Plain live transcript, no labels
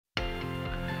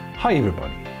Hi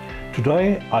everybody!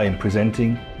 Today I am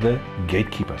presenting the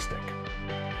Gatekeeper stack.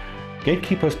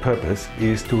 Gatekeeper's purpose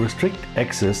is to restrict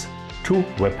access to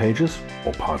web pages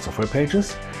or parts of web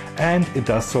pages, and it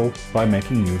does so by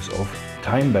making use of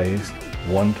time-based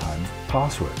one-time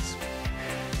passwords.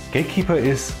 Gatekeeper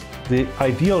is the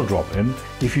ideal drop-in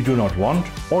if you do not want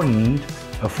or need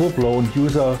a full-blown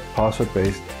user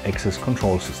password-based access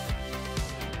control system.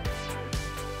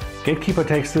 Gatekeeper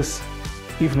takes this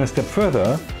even a step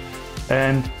further,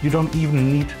 and you don't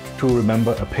even need to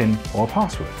remember a PIN or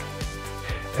password.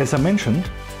 As I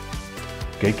mentioned,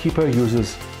 Gatekeeper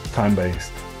uses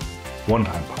time-based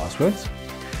one-time passwords,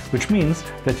 which means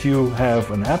that you have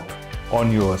an app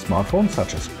on your smartphone,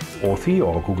 such as Authy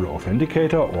or Google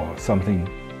Authenticator or something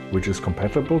which is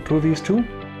compatible to these two,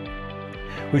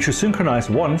 which you synchronize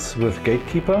once with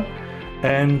Gatekeeper,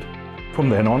 and from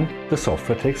then on the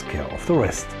software takes care of the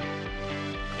rest.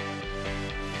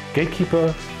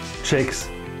 Gatekeeper checks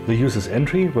the user's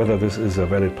entry, whether this is a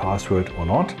valid password or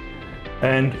not,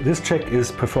 and this check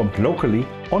is performed locally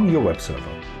on your web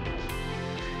server.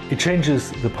 It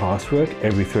changes the password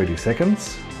every 30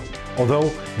 seconds, although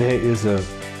there is a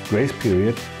grace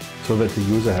period so that the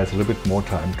user has a little bit more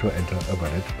time to enter a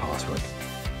valid password.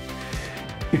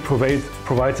 It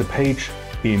provides a page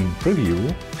in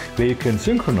preview where you can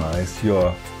synchronize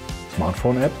your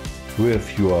smartphone app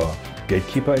with your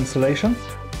Gatekeeper installation.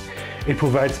 It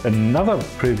provides another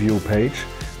preview page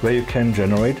where you can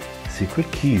generate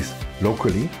secret keys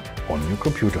locally on your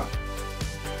computer.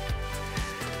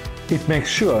 It makes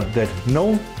sure that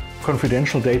no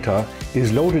confidential data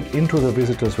is loaded into the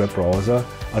visitor's web browser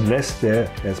unless there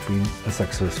has been a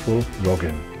successful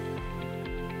login.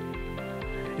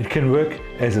 It can work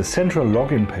as a central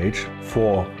login page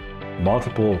for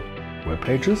multiple web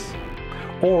pages,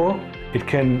 or you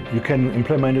can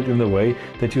implement it in the way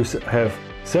that you have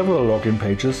several login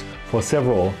pages for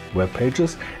several web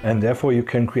pages, and therefore you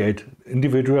can create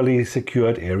individually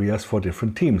secured areas for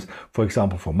different teams. For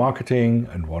example, for marketing,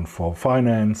 and one for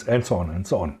finance, and so on and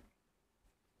so on.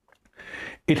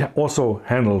 It also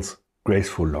handles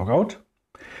graceful logout,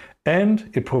 and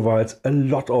it provides a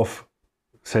lot of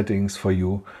settings for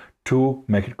you to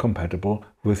make it compatible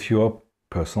with your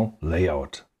personal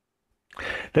layout.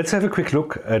 Let's have a quick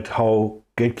look at how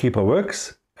Gatekeeper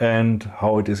works and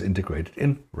how it is integrated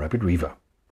in RapidWeaver.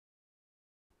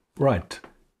 Right,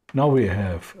 now we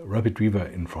have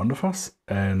RapidWeaver in front of us,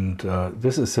 and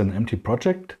this is an empty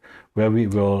project where we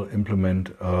will implement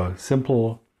a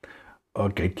simple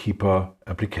Gatekeeper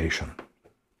application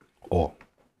or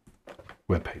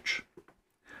web page.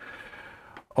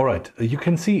 All right, you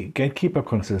can see Gatekeeper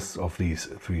consists of these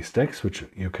three stacks, which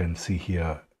you can see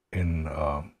here in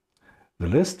the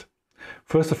list.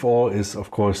 First of all is, of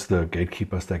course, the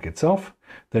Gatekeeper stack itself.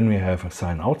 Then we have a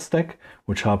sign out stack,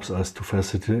 which helps us to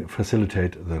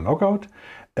facilitate the logout.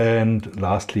 And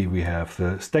lastly, we have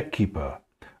the Stackkeeper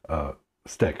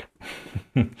stack.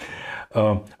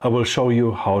 I will show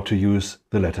you how to use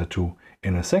the latter two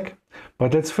in a sec.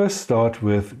 But let's first start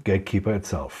with Gatekeeper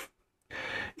itself.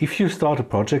 If you start a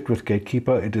project with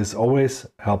Gatekeeper, it is always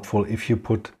helpful if you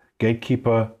put the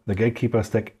Gatekeeper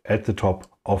stack at the top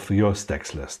of your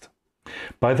stacks list.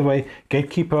 By the way,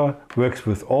 Gatekeeper works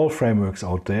with all frameworks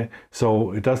out there,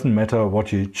 so it doesn't matter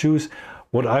what you choose.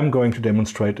 What I'm going to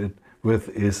demonstrate it with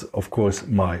is, of course,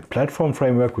 my platform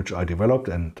framework, which I developed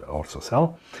and also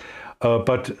sell.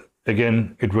 But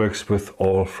again, it works with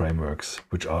all frameworks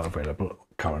which are available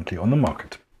currently on the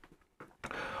market.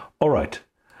 All right,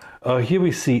 here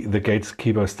we see the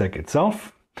Gatekeeper stack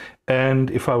itself.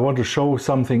 And if I want to show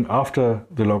something after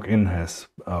the login has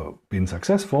been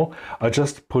successful, I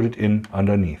just put it in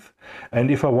underneath. And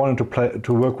if I wanted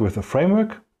to work with a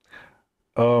framework,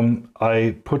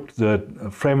 I put the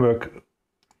framework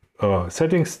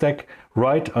settings stack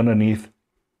right underneath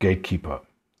Gatekeeper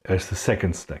as the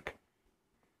second stack.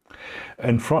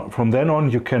 And from then on,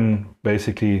 you can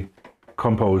basically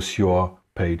compose your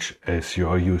page as you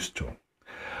are used to.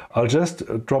 I'll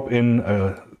just drop in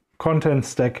a content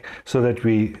stack so that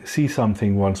we see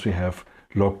something once we have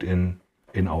logged in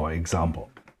our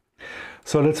example.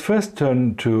 So let's first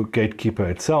turn to Gatekeeper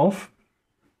itself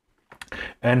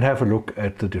and have a look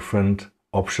at the different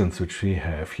options which we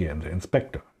have here in the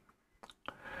inspector.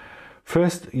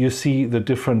 First, you see the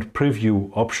different preview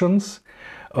options.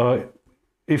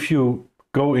 If you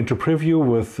go into preview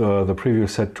with the preview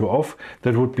set to off,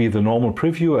 that would be the normal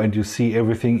preview, and you see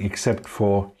everything except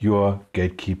for your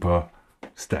Gatekeeper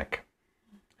stack.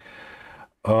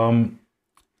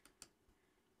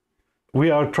 We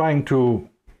are trying to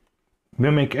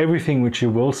mimic everything which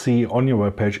you will see on your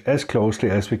web page as closely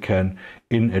as we can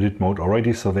in edit mode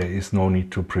already, so there is no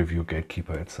need to preview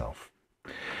Gatekeeper itself.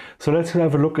 So let's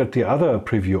have a look at the other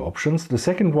preview options. The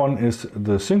second one is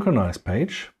the synchronize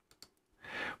page,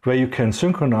 where you can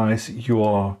synchronize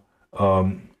your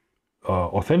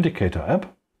authenticator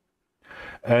app.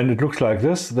 And it looks like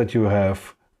this, that you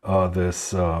have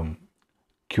this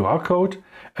QR code,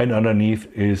 and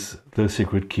underneath is the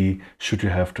secret key should you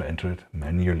have to enter it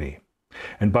manually.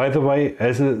 And by the way,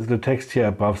 as the text here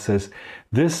above says,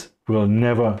 this will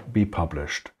never be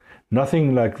published.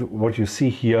 Nothing like what you see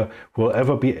here will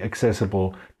ever be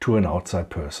accessible to an outside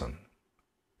person.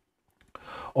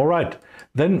 All right,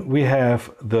 then we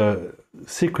have the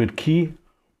secret key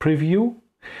preview.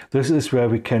 This is where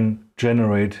we can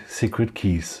generate secret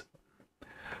keys.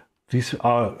 These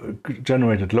are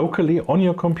generated locally on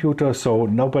your computer, so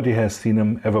nobody has seen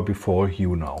them ever before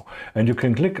you now. And you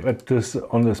can click at this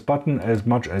on this button as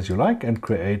much as you like and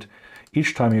create,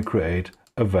 each time you create,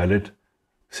 a valid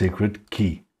secret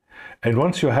key. And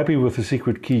once you're happy with the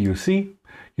secret key you see,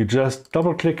 you just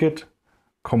double click it,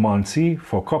 Command C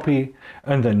for copy,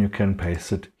 and then you can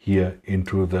paste it here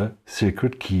into the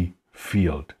secret key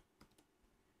field.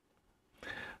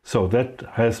 So that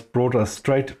has brought us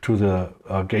straight to the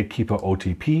Gatekeeper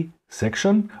OTP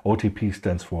section. OTP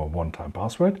stands for one-time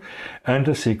password, and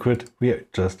the secret we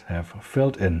just have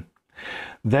filled in.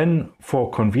 Then, for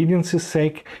convenience's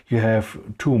sake, you have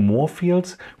two more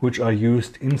fields which are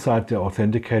used inside the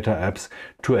authenticator apps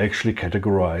to actually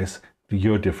categorize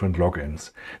your different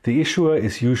logins. The issuer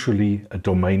is usually a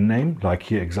domain name, like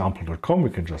here example.com, we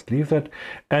can just leave that,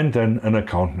 and then an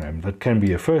account name. That can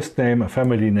be a first name, a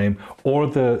family name, or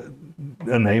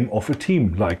a name of a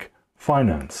team, like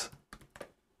finance.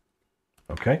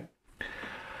 Okay.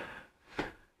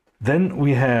 Then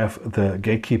we have the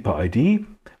Gatekeeper ID,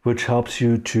 which helps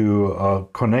you to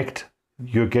connect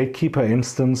your Gatekeeper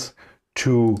instance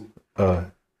to a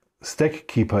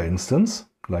Stackkeeper instance,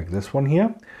 like this one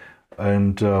here.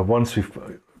 And once we've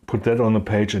put that on the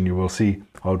page and you will see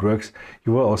how it works,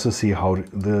 you will also see how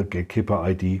the Gatekeeper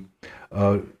ID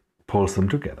pulls them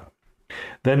together.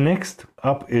 Then next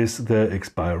up is the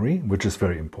expiry, which is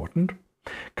very important.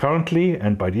 Currently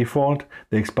and by default,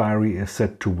 the expiry is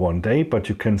set to 1 day, but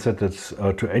you can set it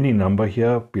to any number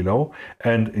here below.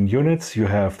 And in units, you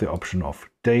have the option of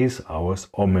days, hours,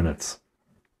 or minutes.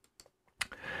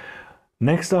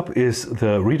 Next up is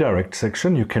the redirect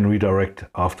section. You can redirect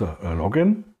after a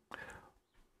login.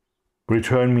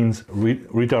 Return means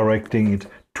redirecting it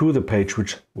to the page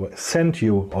which sent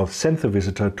you or sent the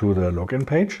visitor to the login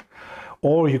page.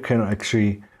 Or you can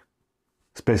actually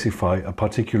specify a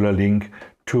particular link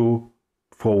to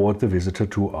forward the visitor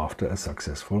to after a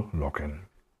successful login.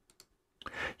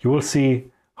 You will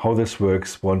see how this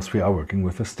works once we are working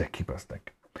with the Stackkeeper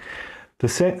stack.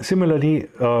 Similarly,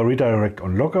 redirect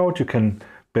on logout, you can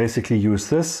basically use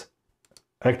this,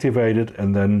 activate it,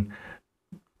 and then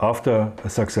after a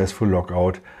successful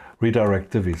logout, redirect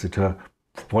the visitor,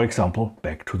 for example,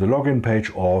 back to the login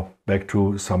page or back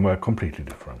to somewhere completely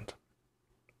different.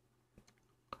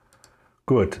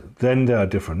 Good. Then there are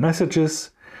different messages.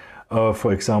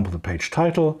 For example, the page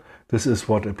title. This is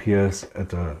what appears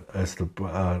as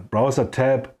the browser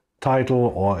tab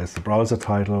title or as the browser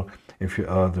title if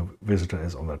the visitor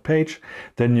is on that page.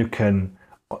 Then you can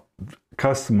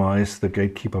customize the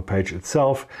Gatekeeper page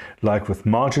itself, like with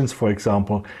margins, for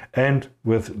example, and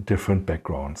with different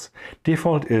backgrounds.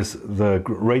 Default is the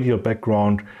radial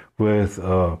background with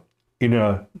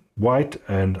inner white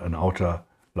and an outer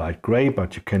light gray,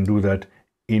 but you can do that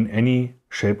in any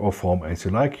shape or form as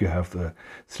you like. You have the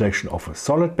selection of a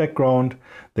solid background.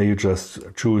 There you just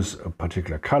choose a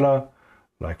particular color,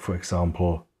 like for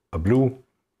example a blue.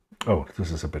 Oh,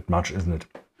 this is a bit much, isn't it?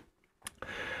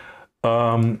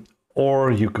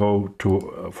 Or you go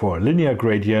for a linear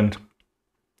gradient,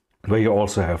 where you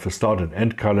also have the start and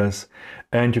end colors,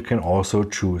 and you can also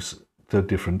choose the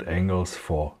different angles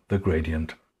for the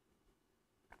gradient.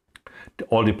 It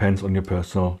all depends on your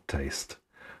personal taste,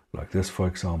 like this, for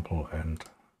example, and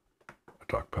a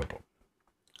dark purple.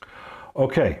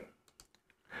 Okay,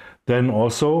 then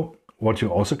also what you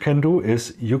also can do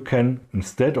is you can,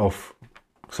 instead of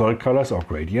solid colors or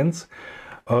gradients,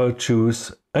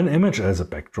 choose an image as a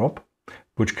backdrop,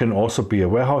 which can also be a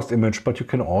warehoused image, but you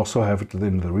can also have it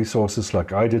in the resources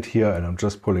like I did here, and I'm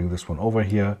just pulling this one over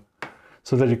here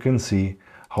so that you can see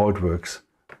how it works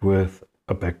with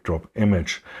a backdrop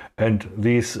image. And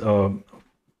these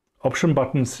option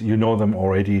buttons, you know them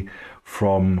already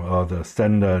from the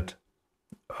standard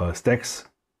stacks,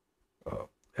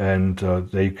 and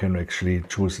there you can actually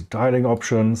choose the tiling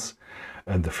options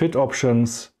and the fit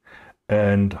options,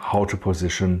 and how to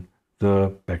position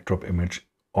the backdrop image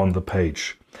on the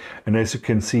page. And as you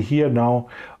can see here now,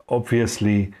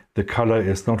 obviously the color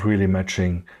is not really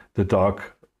matching the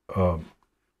dark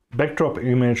backdrop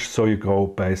image, so you go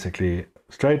basically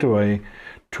straight away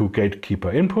to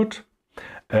Gatekeeper input,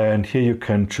 and here you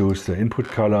can choose the input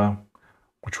color,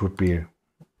 which would be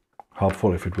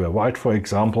helpful if it were white, for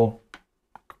example.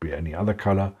 Could be any other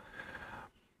color.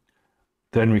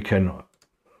 Then we can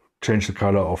change the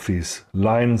color of these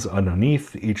lines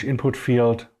underneath each input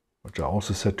field, which are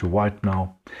also set to white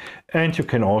now. And you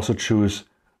can also choose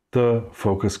the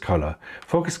focus color.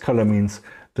 Focus color means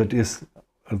that is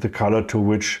the color to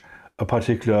which a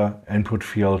particular input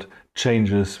field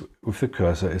changes if the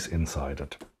cursor is inside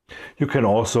it. You can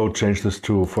also change this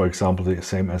to, for example, the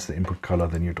same as the input color,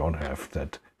 then you don't have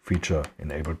that feature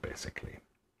enabled basically.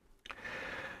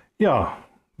 Yeah,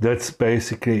 that's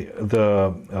basically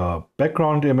the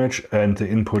background image and the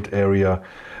input area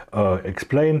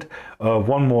explained.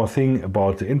 One more thing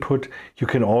about the input, you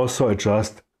can also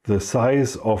adjust the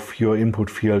size of your input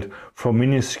field from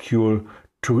minuscule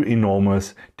to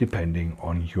enormous depending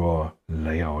on your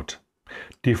layout.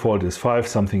 Default is 5,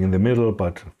 something in the middle,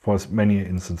 but for many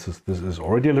instances this is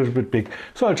already a little bit big,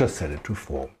 so I'll just set it to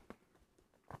 4.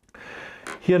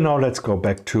 Here now let's go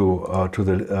back to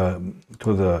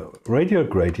the radial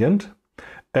gradient,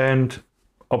 and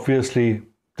obviously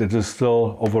that is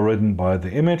still overridden by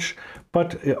the image,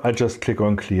 but I just click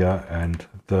on clear and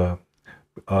the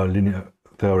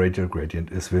radial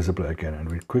gradient is visible again, and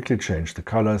we quickly change the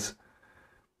colors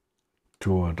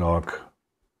to a dark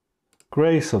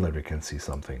gray so that we can see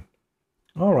something.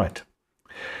 All right.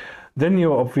 Then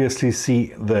you obviously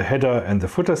see the header and the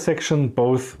footer section.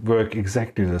 Both work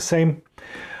exactly the same.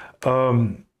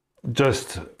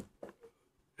 Just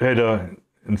header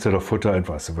instead of footer and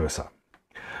vice versa.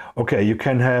 Okay, you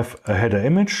can have a header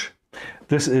image.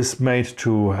 This is made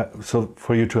so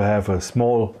for you to have a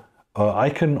small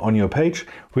icon on your page.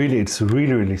 Really, it's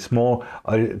really small.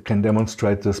 I can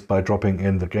demonstrate this by dropping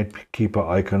in the Gatekeeper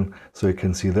icon, so you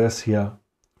can see this here,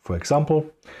 for example.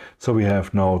 So we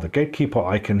have now the Gatekeeper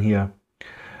icon here,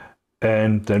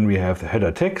 and then we have the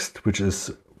header text, which is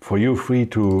for you free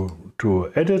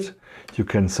to edit. You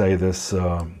can say this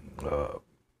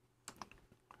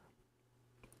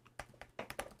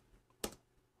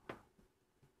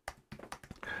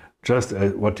just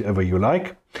whatever you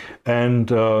like.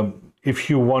 And if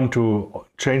you want to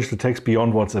change the text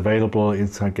beyond what's available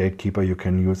inside Gatekeeper, you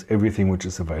can use everything which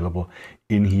is available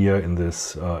in here in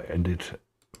this edit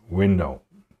window.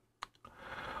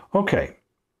 Okay.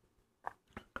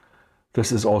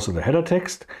 This is also the header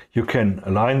text. You can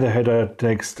align the header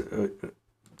text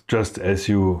just as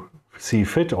you see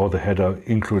fit, or the header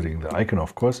including the icon,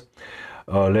 of course,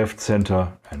 left,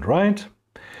 center, and right.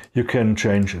 You can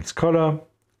change its color.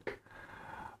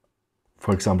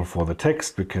 For example, for the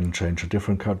text, we can change a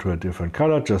different color to a different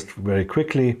color just very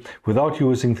quickly without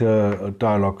using the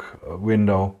dialog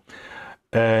window.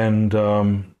 And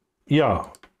yeah,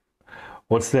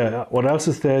 what's there? What else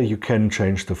is there? You can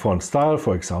change the font style,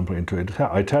 for example, into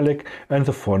italic, and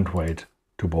the font weight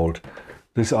to bold.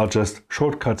 These are just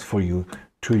shortcuts for you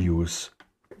to use.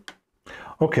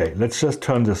 Okay, let's just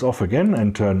turn this off again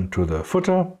and turn to the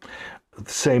footer.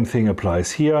 The same thing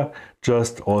applies here,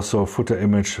 just also footer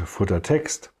image, footer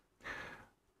text.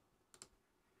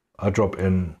 I drop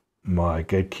in my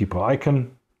Gatekeeper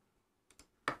icon.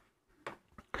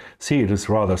 See, it is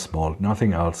rather small.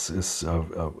 Nothing else is,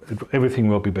 everything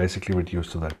will be basically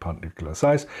reduced to that particular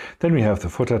size. Then we have the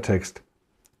footer text.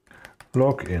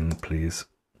 Log in, please.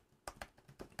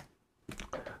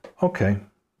 Okay.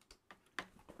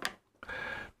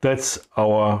 That's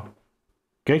our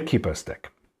Gatekeeper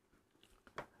stack.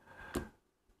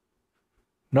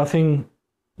 Nothing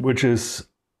which is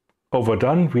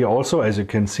overdone. We also, as you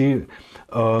can see,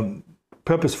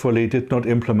 purposefully did not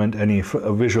implement any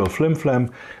visual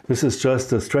flim-flam. This is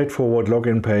just a straightforward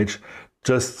login page,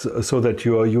 just so that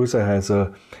your user has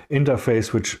an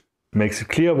interface which makes it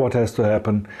clear what has to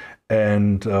happen,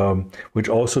 and which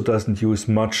also doesn't use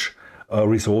much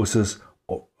resources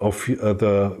of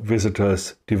the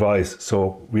visitor's device.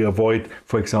 So we avoid,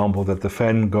 for example, that the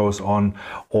fan goes on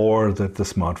or that the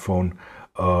smartphone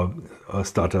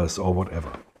stutters or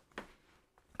whatever.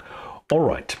 All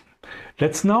right,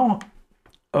 let's now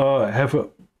have a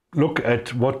look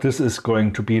at what this is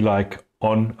going to be like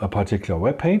on a particular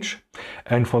web page.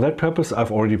 And for that purpose,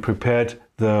 I've already prepared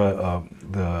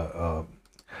the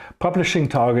publishing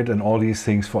target and all these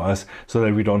things for us, so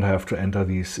that we don't have to enter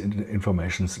these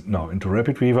informations now into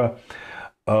RapidWeaver.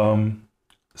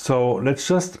 So let's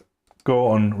just go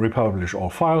on republish all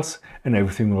files, and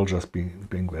everything will just be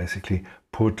being basically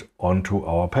put onto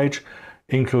our page,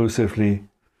 inclusively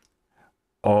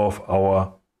of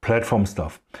our platform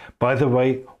stuff. By the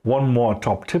way, one more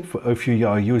top tip: if you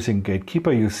are using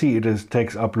Gatekeeper, you see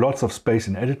takes up lots of space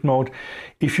in edit mode.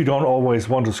 If you don't always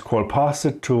want to scroll past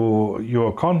it to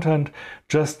your content,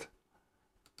 just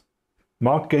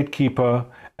mark Gatekeeper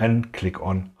and click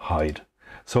on hide.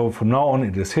 So from now on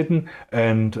it is hidden,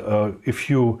 and if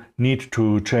you need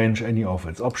to change any of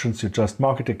its options, you just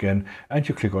mark it again and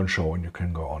you click on show and you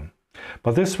can go on.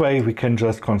 But this way we can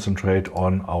just concentrate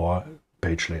on our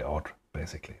page layout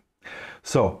basically.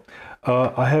 So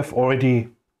I have already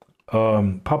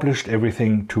published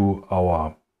everything to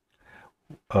our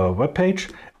web page,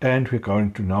 and we're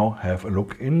going to now have a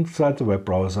look inside the web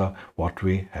browser what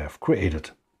we have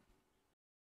created.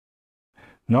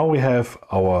 Now we have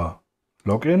our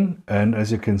login, and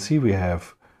as you can see we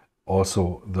have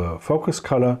also the focus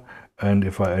color, and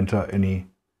if I enter any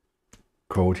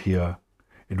code here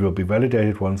it will be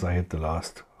validated once I hit the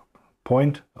last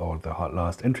point or the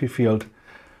last entry field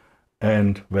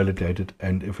and validated,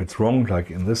 and if it's wrong, like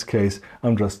in this case,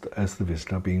 I'm just as the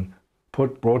visitor being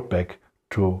brought back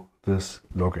to this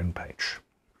login page.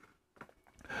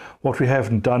 What we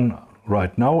haven't done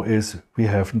right now is we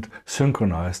haven't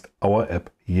synchronized our app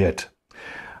yet.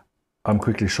 I'm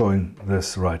quickly showing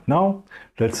this right now.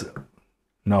 Let's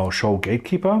now show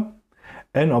Gatekeeper,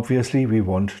 and obviously we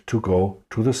want to go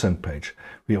to the sync page.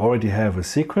 We already have a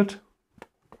secret.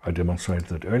 I demonstrated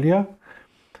that earlier,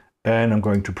 and I'm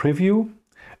going to preview,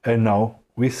 and now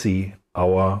we see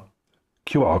our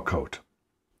QR code.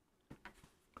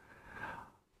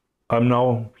 I'm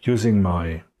now using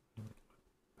my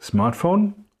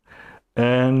smartphone,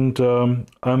 and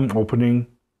I'm opening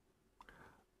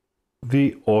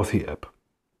the Authy app.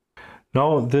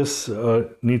 Now this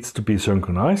needs to be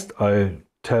synchronized. I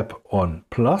tap on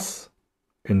plus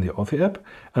in the Authy app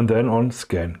and then on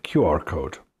scan QR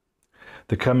code.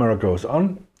 The camera goes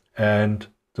on and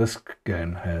the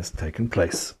scan has taken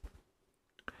place.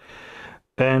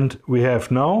 And we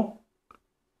have now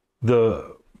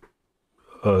the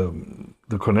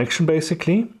connection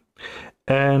basically,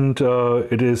 and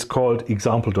it is called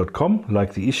example.com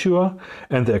like the issuer,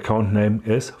 and the account name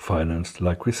is financed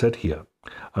like we said here.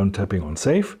 I'm tapping on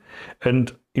save,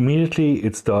 and immediately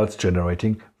it starts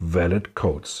generating valid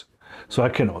codes. So I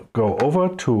can go over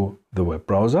to the web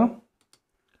browser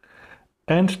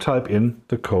and type in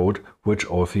the code which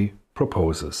Authy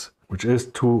proposes, which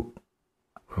is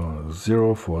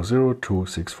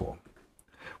 040264,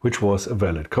 which was a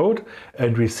valid code,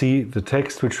 and we see the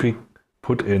text which we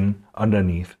put in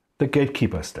underneath the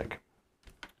Gatekeeper stack.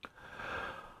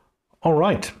 All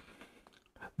right,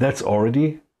 that's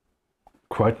already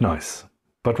quite nice.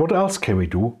 But what else can we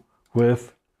do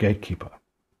with Gatekeeper?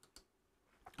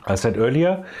 I said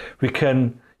earlier, we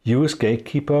can use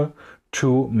Gatekeeper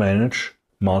to manage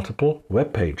multiple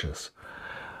web pages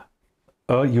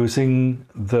using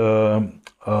the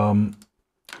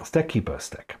Stackkeeper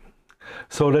stack.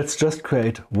 So let's just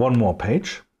create one more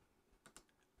page.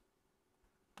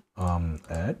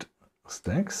 Add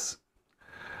stacks.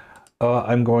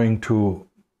 I'm going to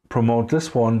promote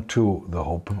this one to the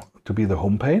home, to be the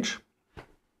home page.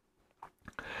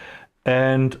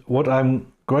 And what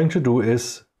I'm going to do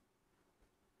is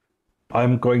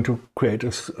I'm going to create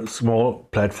a small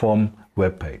platform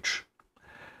web page.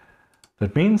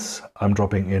 That means I'm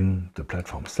dropping in the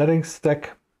platform settings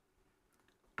stack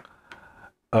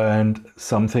and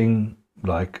something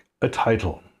like a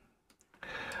title.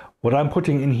 What I'm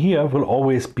putting in here will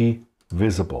always be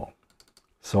visible.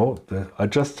 So I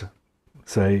just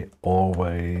say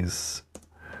always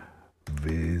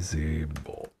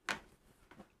visible.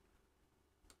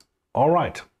 All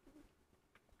right.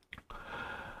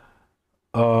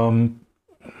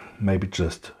 Maybe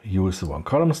just use the one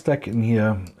column stack in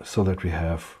here so that we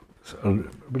have a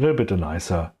little bit a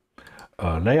nicer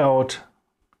layout.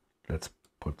 Let's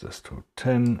put this to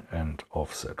 10 and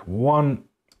offset 1.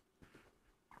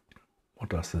 What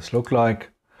does this look like?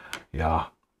 Yeah,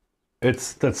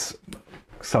 that's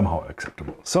somehow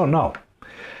acceptable. So now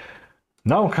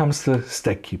comes the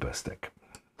Stackkeeper stack.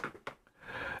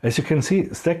 As you can see,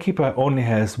 Stackkeeper only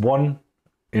has one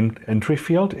entry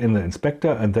field in the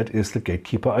inspector, and that is the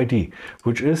Gatekeeper ID,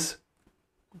 which is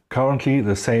currently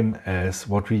the same as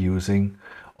what we're using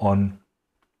on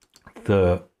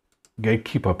the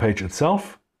Gatekeeper page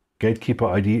itself. Gatekeeper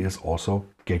ID is also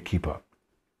Gatekeeper.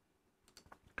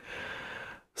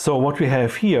 So what we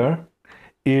have here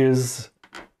is,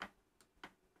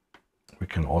 we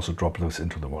can also drop this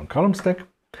into the one column stack,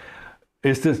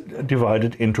 is this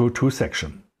divided into two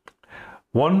sections.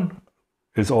 One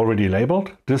is already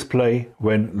labeled display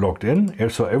when logged in.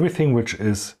 So everything which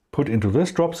is put into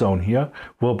this drop zone here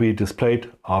will be displayed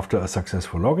after a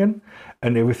successful login,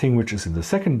 and everything which is in the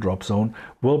second drop zone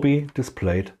will be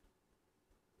displayed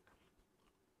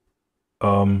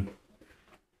when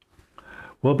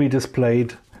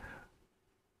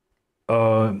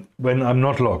I'm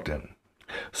not logged in.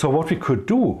 So what we could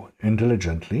do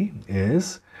intelligently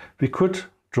is we could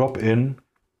drop in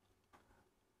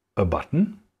a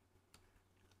button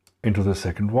into the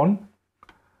second one,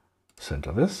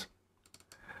 center this,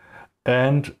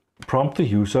 and prompt the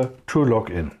user to log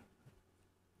in.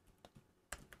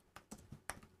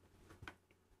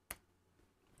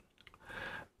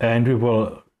 And we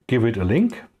will give it a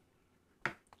link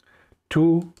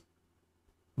to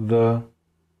the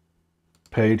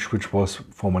page which was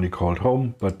formerly called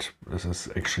home, but this is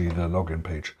actually the login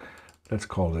page. Let's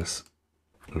call this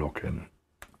login.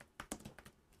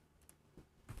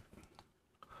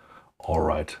 All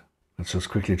right, let's just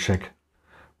quickly check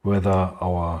whether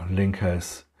our link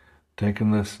has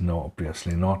taken this. No,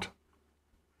 obviously not.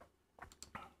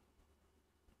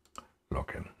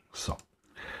 Login. So,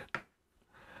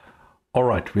 all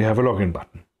right, we have a login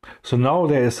button. So now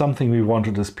there is something we want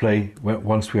to display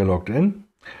once we are logged in,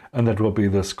 and that will be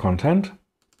this content.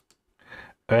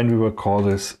 And we will call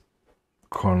this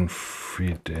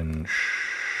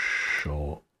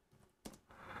confidential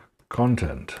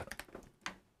content.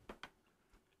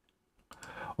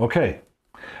 Okay,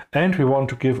 and we want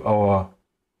to give our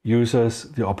users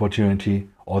the opportunity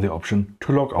or the option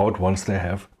to log out once they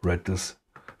have read this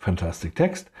fantastic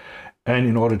text. And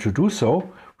in order to do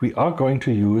so, we are going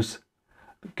to use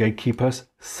Gatekeeper's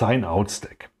sign out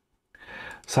stack.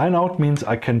 Sign out means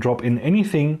I can drop in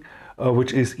anything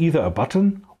which is either a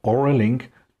button or a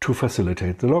link to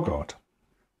facilitate the logout.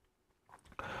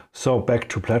 So back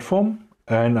to platform,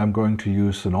 and I'm going to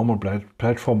use the normal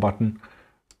platform button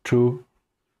to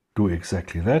do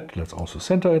exactly that. Let's also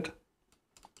center it.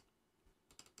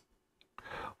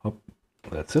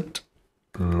 That's it.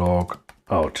 Log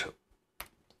out.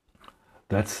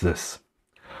 That's this.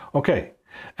 Okay,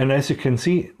 and as you can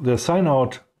see, the sign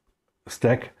out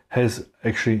stack has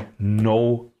actually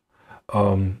no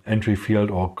entry field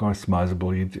or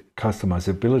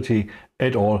customizability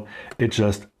at all. It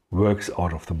just works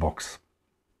out of the box.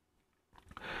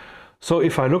 So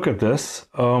if I look at this,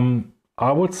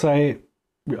 I would say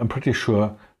I'm pretty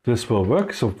sure this will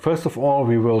work. So first of all,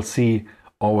 we will see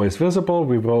always visible.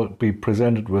 We will be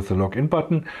presented with the login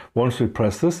button. Once we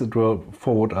press this, it will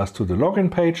forward us to the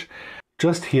login page.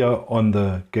 Just here on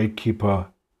the Gatekeeper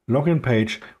login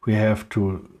page, we have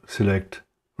to select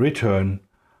return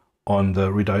on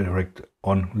the redirect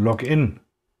on login.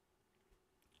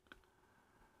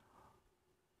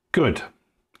 Good.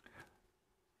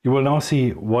 You will now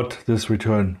see what this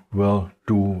return will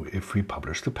do if we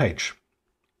publish the page.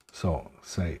 So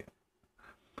say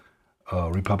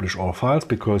republish all files,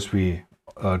 because we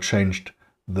changed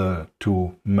the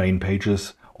two main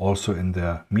pages also in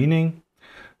their meaning.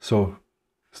 So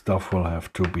stuff will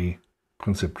have to be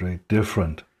considerably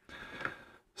different.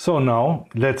 So now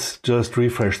let's just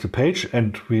refresh the page,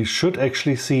 and we should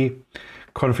actually see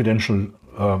confidential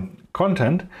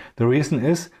content. The reason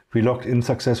is we logged in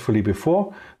successfully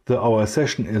before. Our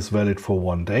session is valid for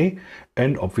 1 day,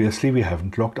 and obviously we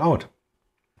haven't logged out.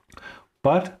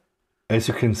 But as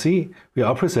you can see, we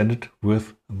are presented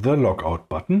with the logout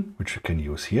button, which we can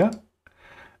use here.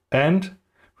 And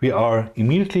we are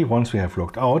immediately, once we have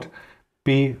logged out,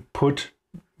 be put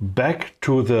back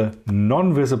to the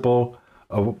non-visible,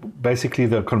 basically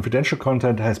the confidential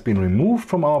content has been removed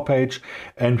from our page,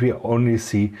 and we only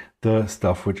see the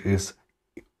stuff which is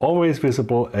always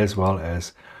visible as well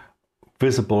as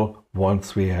visible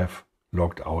once we have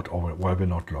logged out or while we're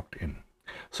not logged in.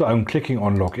 So I'm clicking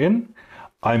on login.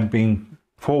 I'm being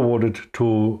forwarded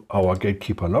to our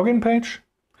Gatekeeper login page.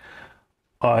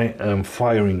 I am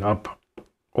firing up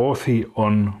Authy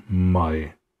on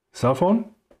my cell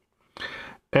phone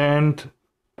and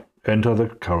enter the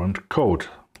current code,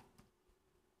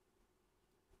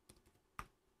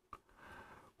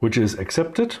 which is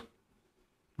accepted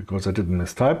because I didn't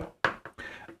mistype,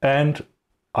 and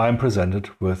I'm presented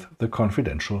with the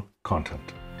confidential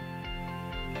content.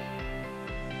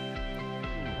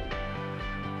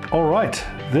 All right,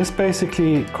 this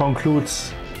basically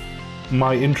concludes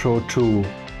my intro to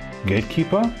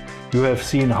Gatekeeper. You have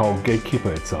seen how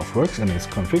Gatekeeper itself works and is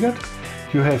configured.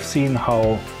 You have seen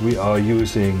how we are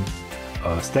using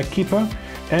Stackkeeper,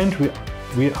 and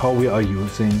how we are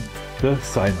using the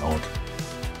sign out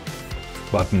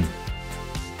button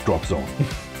drop zone.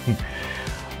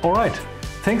 All right,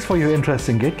 Thanks for your interest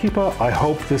in Gatekeeper. I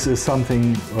hope this is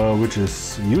something which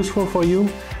is useful for you.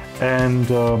 And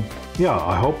yeah,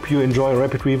 I hope you enjoy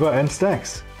RapidWeaver and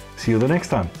Stacks. See you the next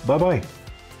time. Bye bye.